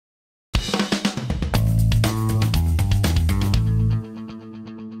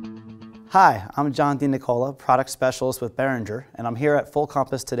Hi, I'm John DiNicola, Product Specialist with Behringer, and I'm here at Full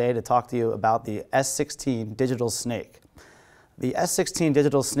Compass today to talk to you about the S16 Digital Snake. The S16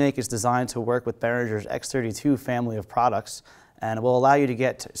 Digital Snake is designed to work with Behringer's X32 family of products, and it will allow you to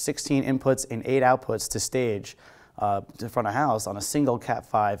get 16 inputs and 8 outputs to stage in front of house on a single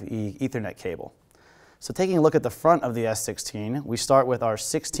Cat5e Ethernet cable. So taking a look at the front of the S16, we start with our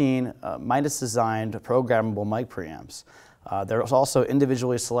 16 Midas-designed programmable mic preamps. There's also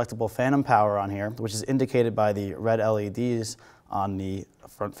individually selectable phantom power on here, which is indicated by the red LEDs on the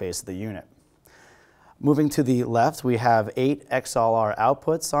front face of the unit. Moving to the left, we have 8 XLR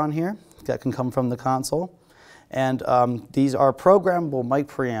outputs on here that can come from the console. And these are programmable mic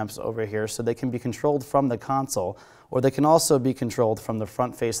preamps over here, so they can be controlled from the console, or they can also be controlled from the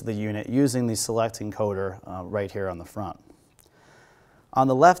front face of the unit using the select encoder right here on the front. On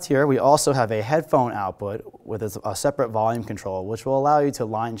the left here, we also have a headphone output with a separate volume control, which will allow you to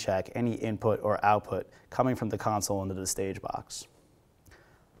line check any input or output coming from the console into the stage box.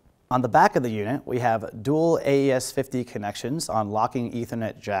 On the back of the unit, we have dual AES-50 connections on locking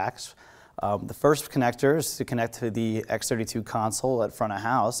Ethernet jacks. The first connector is to connect to the X32 console at front of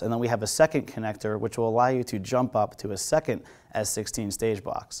house, and then we have a second connector which will allow you to jump up to a second S16 stage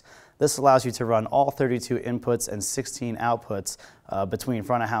box. This allows you to run all 32 inputs and 16 outputs between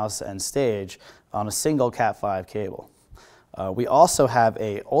front of house and stage on a single Cat5 cable. We also have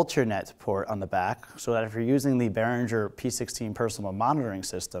a Ultranet port on the back, so that if you're using the Behringer P16 personal monitoring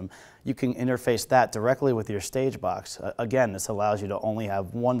system, you can interface that directly with your stage box. Again, this allows you to only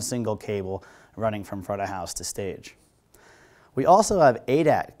have one single cable running from front of house to stage. We also have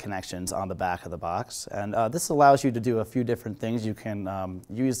ADAT connections on the back of the box, and this allows you to do a few different things. You can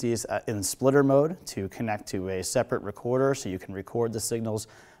use these in splitter mode to connect to a separate recorder, so you can record the signals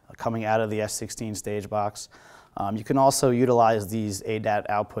coming out of the S16 stage box. You can also utilize these ADAT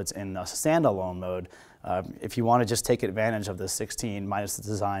outputs in a standalone mode if you want to just take advantage of the 16 Midas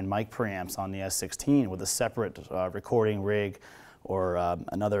design mic preamps on the S16 with a separate recording rig or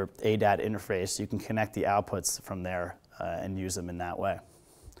another ADAT interface. You can connect the outputs from there and use them in that way.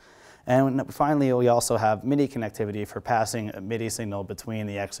 And finally, we also have MIDI connectivity for passing a MIDI signal between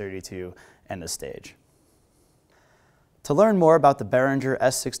the X32 and the stage. To learn more about the Behringer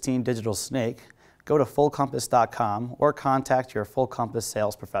S16 Digital Snake, go to fullcompass.com or contact your Full Compass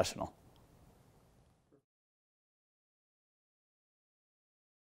sales professional.